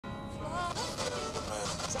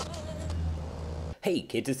Hey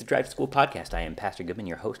kids, it's the Drive to School podcast. I am Pastor Goodman,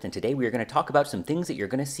 your host, and today we are going to talk about some things that you're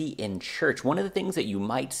going to see in church. One of the things that you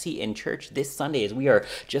might see in church this Sunday, as we are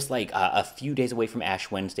just like a few days away from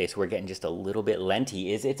Ash Wednesday, so we're getting just a little bit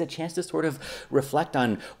Lenty, is it's a chance to sort of reflect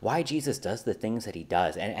on why Jesus does the things that he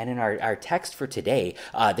does. And in our text for today,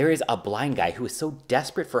 there is a blind guy who is so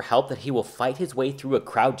desperate for help that he will fight his way through a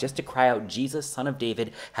crowd just to cry out, "Jesus, Son of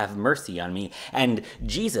David, have mercy on me." And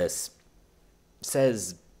Jesus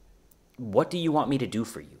says, "What do you want me to do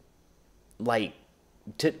for you?" Like,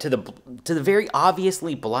 to the very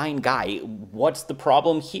obviously blind guy, what's the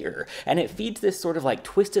problem here? And it feeds this sort of like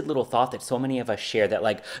twisted little thought that so many of us share, that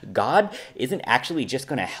like God isn't actually just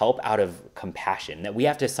going to help out of compassion, that we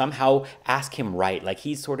have to somehow ask him right. Like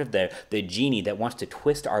he's sort of the genie that wants to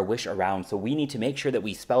twist our wish around, so we need to make sure that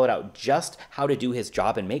we spell it out just how to do his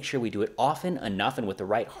job and make sure we do it often enough and with the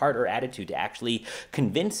right heart or attitude to actually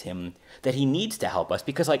convince him that he needs to help us.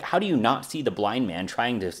 Because like, how do you not see the blind man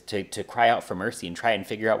trying to cry out for mercy and try and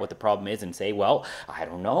figure out what the problem is and say, well, I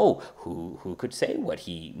don't know, who could say what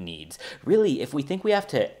he needs? Really, if we think we have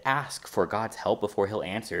to ask for God's help before he'll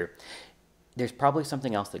answer, there's probably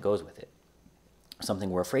something else that goes with it. Something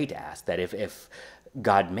we're afraid to ask, that if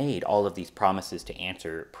God made all of these promises to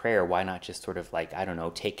answer prayer, why not just sort of like, I don't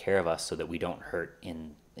know, take care of us so that we don't hurt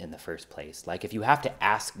in the first place? Like, if you have to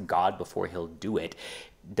ask God before he'll do it,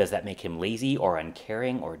 does that make him lazy or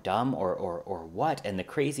uncaring or dumb or what? And the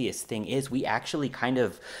craziest thing is, we actually kind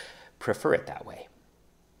of prefer it that way.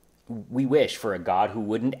 We wish for a God who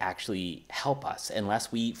wouldn't actually help us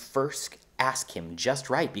unless we first ask him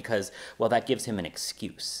just right, because, well, that gives him an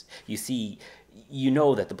excuse. You see, you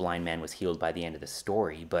know that the blind man was healed by the end of the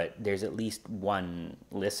story, but there's at least one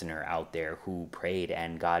listener out there who prayed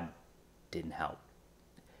and God didn't help.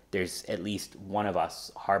 There's at least one of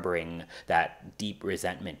us harboring that deep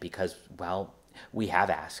resentment because, well, we have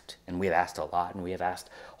asked, and we have asked a lot, and we have asked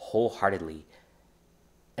wholeheartedly.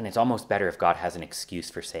 And it's almost better if God has an excuse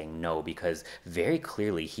for saying no, because very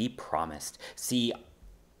clearly he promised. See,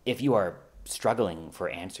 if you are struggling for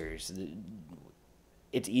answers,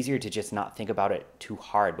 it's easier to just not think about it too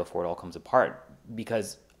hard before it all comes apart,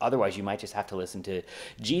 because otherwise, you might just have to listen to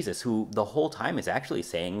Jesus, who the whole time is actually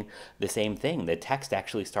saying the same thing. The text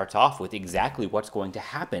actually starts off with exactly what's going to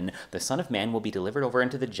happen. The Son of Man will be delivered over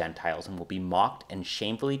into the Gentiles and will be mocked and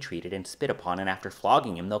shamefully treated and spit upon, and after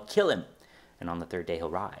flogging him, they'll kill him, and on the third day he'll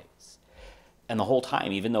rise. And the whole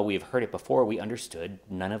time, even though we have heard it before, we understood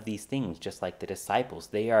none of these things, just like the disciples.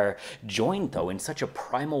 They are joined, though, in such a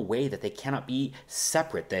primal way that they cannot be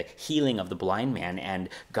separate, the healing of the blind man and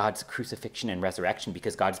God's crucifixion and resurrection,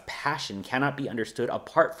 because God's passion cannot be understood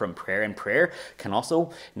apart from prayer, and prayer can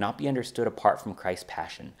also not be understood apart from Christ's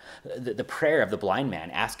passion. The prayer of the blind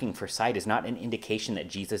man asking for sight is not an indication that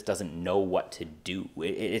Jesus doesn't know what to do.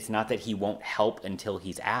 It's not that he won't help until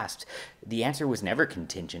he's asked. The answer was never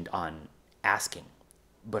contingent on asking,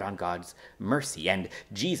 but on God's mercy. And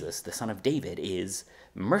Jesus, the Son of David, is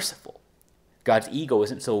merciful. God's ego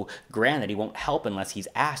isn't so grand that he won't help unless he's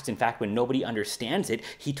asked. In fact, when nobody understands it,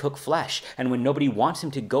 he took flesh. And when nobody wants him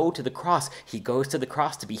to go to the cross, he goes to the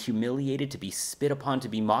cross to be humiliated, to be spit upon, to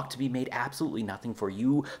be mocked, to be made absolutely nothing for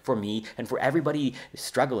you, for me, and for everybody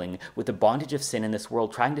struggling with the bondage of sin in this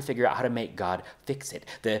world, trying to figure out how to make God fix it.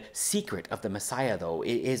 The secret of the Messiah, though,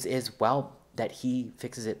 is well, that he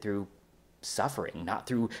fixes it through suffering, not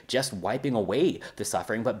through just wiping away the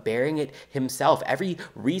suffering, but bearing it himself. Every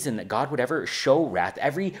reason that God would ever show wrath,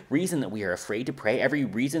 every reason that we are afraid to pray, every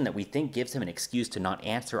reason that we think gives him an excuse to not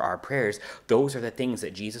answer our prayers, those are the things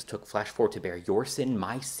that Jesus took flesh for, to bear your sin,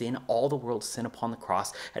 my sin, all the world's sin upon the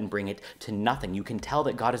cross, and bring it to nothing. You can tell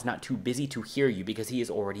that God is not too busy to hear you, because he has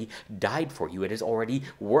already died for you. It has already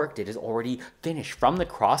worked. It is already finished. From the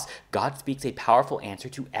cross, God speaks a powerful answer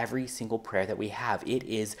to every single prayer that we have. It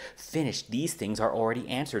is finished. These things are already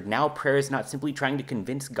answered. Now prayer is not simply trying to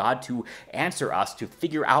convince God to answer us, to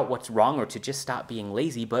figure out what's wrong, or to just stop being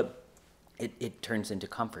lazy, but it turns into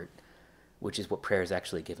comfort, which is what prayer is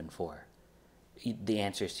actually given for. The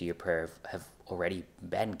answers to your prayer have already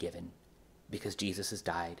been given, because Jesus has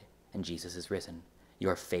died and Jesus has risen.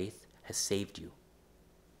 Your faith has saved you.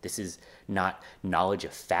 This is not knowledge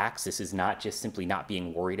of facts. This is not just simply not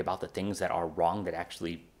being worried about the things that are wrong that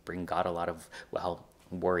actually bring God a lot of, well,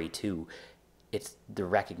 worry too. It's the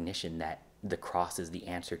recognition that the cross is the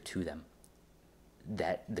answer to them,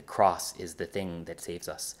 that the cross is the thing that saves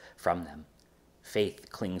us from them. Faith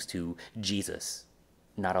clings to Jesus,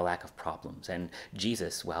 not a lack of problems. And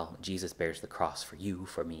Jesus, well, Jesus bears the cross for you,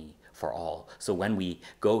 for me, for all. So when we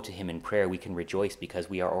go to him in prayer, we can rejoice because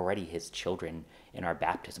we are already his children in our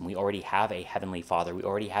baptism. We already have a heavenly Father. We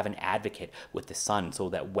already have an advocate with the Son, so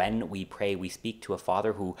that when we pray, we speak to a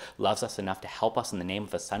Father who loves us enough to help us in the name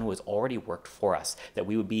of a Son who has already worked for us, that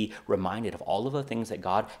we would be reminded of all of the things that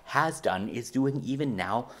God has done, is doing even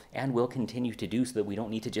now, and will continue to do, so that we don't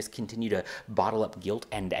need to just continue to bottle up guilt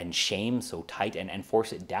and shame so tight and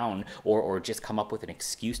force it down, or just come up with an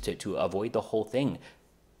excuse to avoid the whole thing.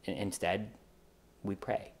 Instead, we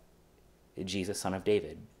pray, Jesus, Son of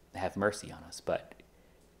David, have mercy on us. But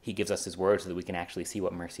he gives us his word so that we can actually see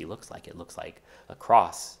what mercy looks like. It looks like a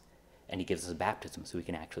cross, and he gives us a baptism so we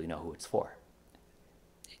can actually know who it's for.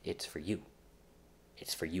 It's for you.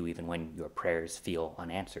 It's for you even when your prayers feel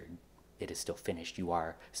unanswered. It is still finished. You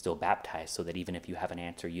are still baptized, so that even if you have an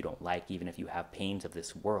answer you don't like, even if you have pains of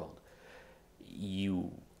this world,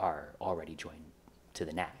 you are already joined to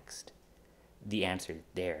the next. The answer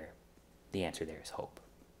there is hope.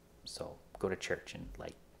 So go to church and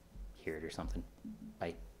hear it or something.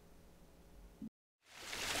 Bye.